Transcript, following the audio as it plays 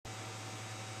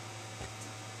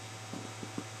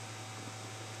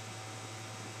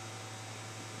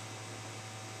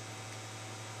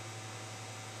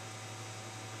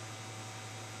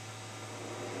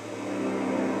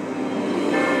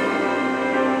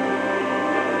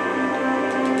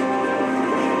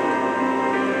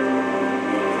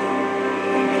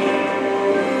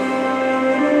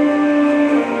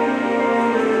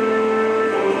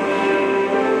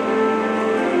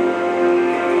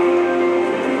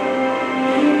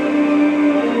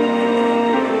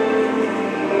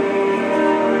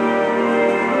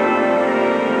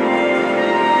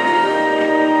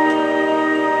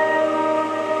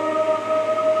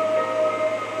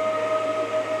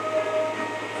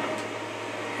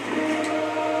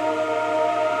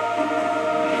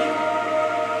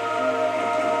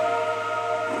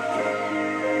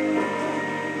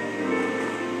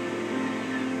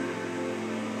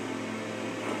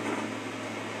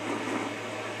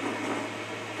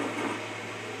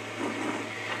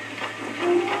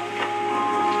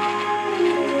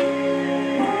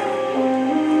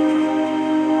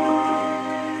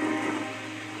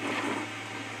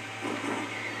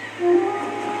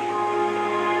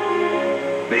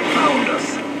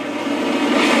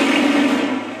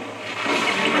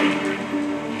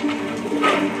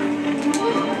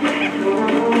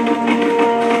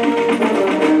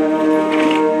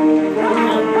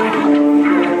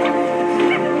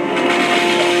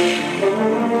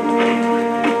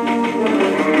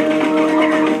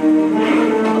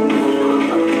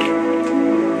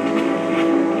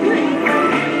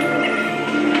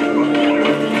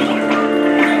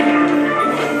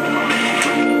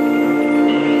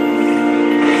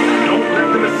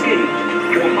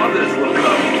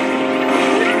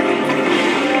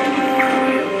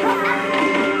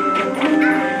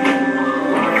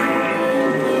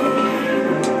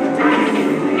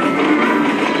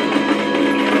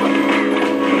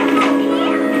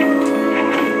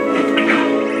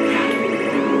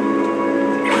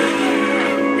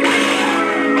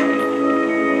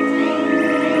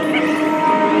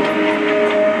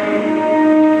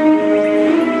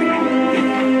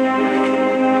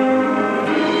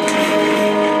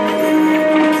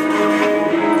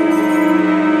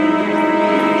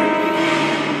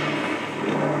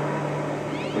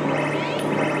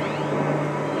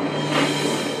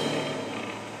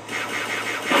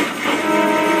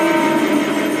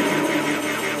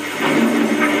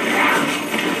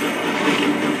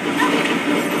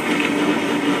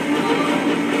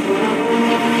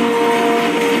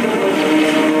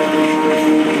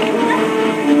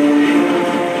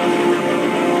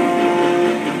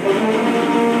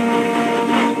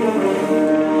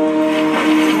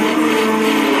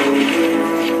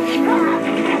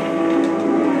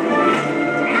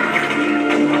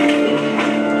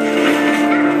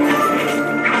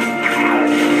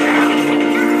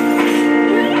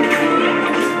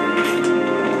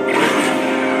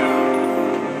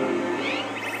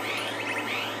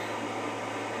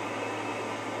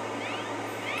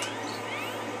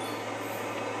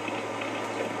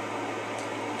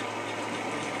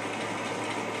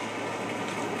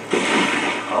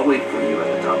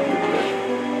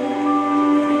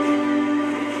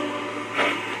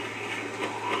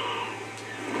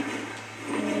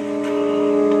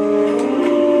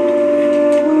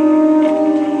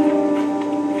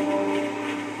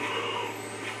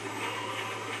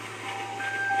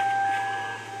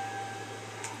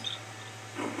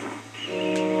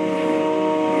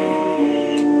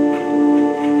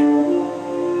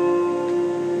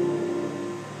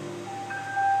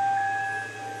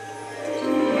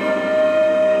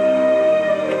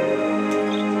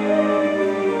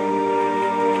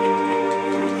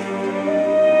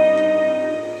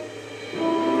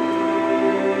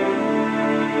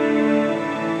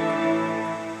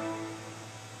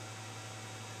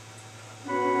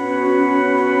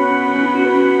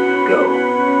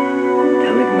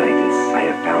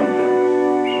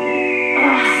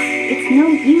no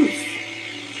use.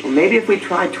 Well, maybe if we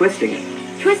try twisting it.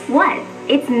 Twist what?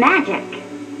 It's magic.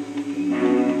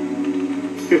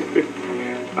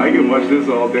 I can watch this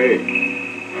all day.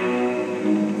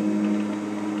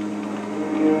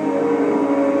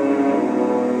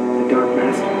 The Dark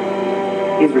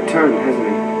Master. He's returned, hasn't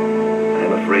he?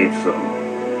 I'm afraid so.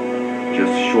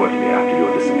 Just shortly after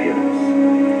your disappearance,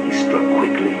 he struck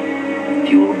quickly,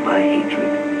 fueled by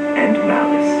hatred and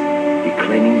malice,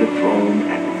 reclaiming the throne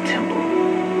at the temple,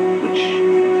 which,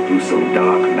 through some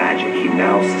dark magic, he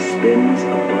now suspends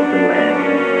above the land,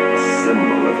 a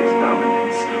symbol of his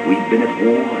dominance. We've been at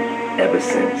war ever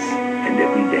since, and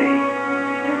every day,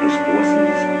 his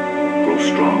forces grow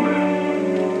stronger,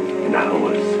 and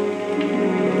ours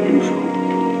lose hope.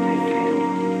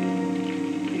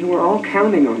 You were all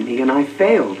counting on me, and I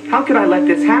failed. How could I let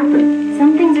this happen?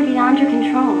 Some things are beyond your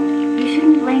control. You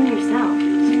shouldn't blame yourself.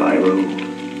 Spyro,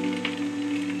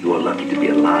 you are lucky to be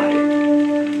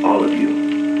alive. All of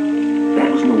you.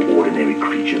 That was no ordinary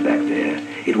creature back there.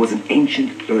 It was an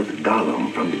ancient earth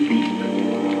golem from the deep.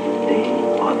 They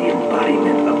are the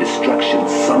embodiment of destruction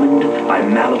summoned by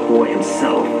Malifaux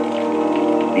himself.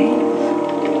 These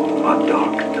are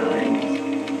dark times.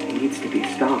 He needs to be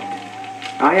stopped.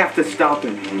 I have to stop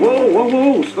him. Whoa, whoa,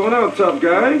 whoa, slow down, tough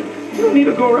guy. You don't need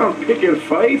to go around picking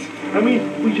fights. I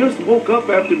mean, we just woke up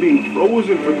after being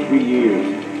frozen for 3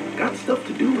 years. Got stuff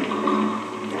to do.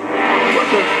 What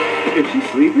the? Is she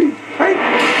sleepy? Hey!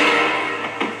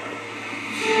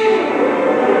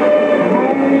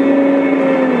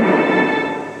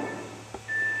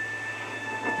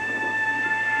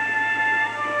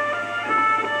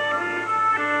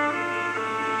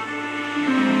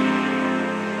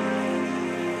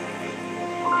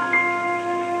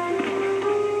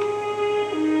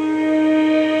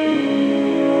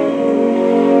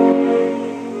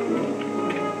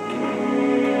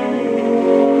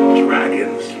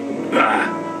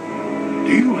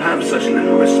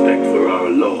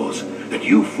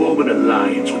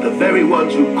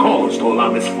 Who caused all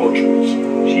our misfortunes.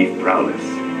 Chief Prowess,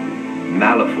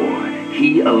 Malifaux,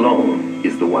 he alone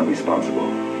is the one responsible.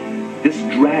 This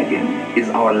dragon is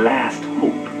our last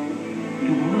hope.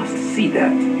 You must see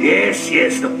that. Yes,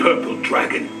 the purple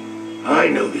dragon. I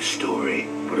know this story,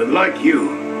 but unlike you,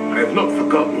 I have not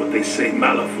forgotten what they say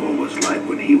Malifaux was like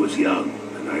when he was young,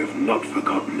 and I have not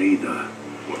forgotten either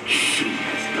what she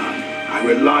has done. I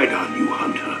relied on you,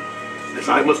 Hunter, as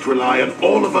I must rely on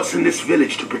all of us in this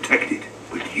village to protect it.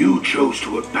 But you chose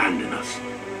to abandon us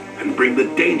and bring the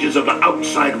dangers of the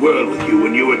outside world with you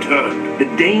when you returned.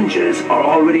 The dangers are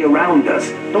already around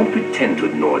us. Don't pretend to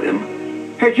ignore them.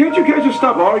 Hey, can't you guys just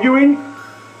stop arguing?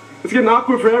 It's getting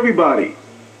awkward for everybody.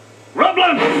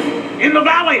 Rublin! In the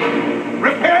valley!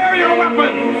 Repair your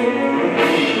weapons!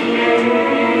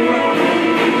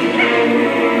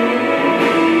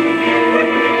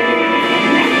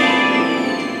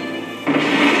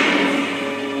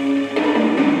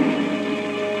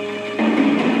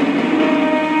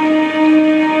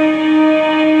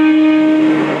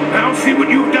 See what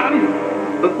you've done?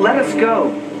 But let us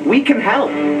go. We can help.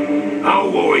 Our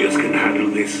warriors can handle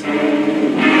this.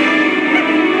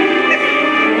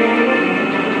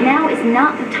 Now is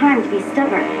not the time to be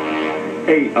stubborn.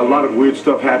 Hey, a lot of weird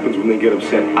stuff happens when they get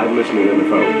upset. I listen to them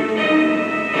if I were you.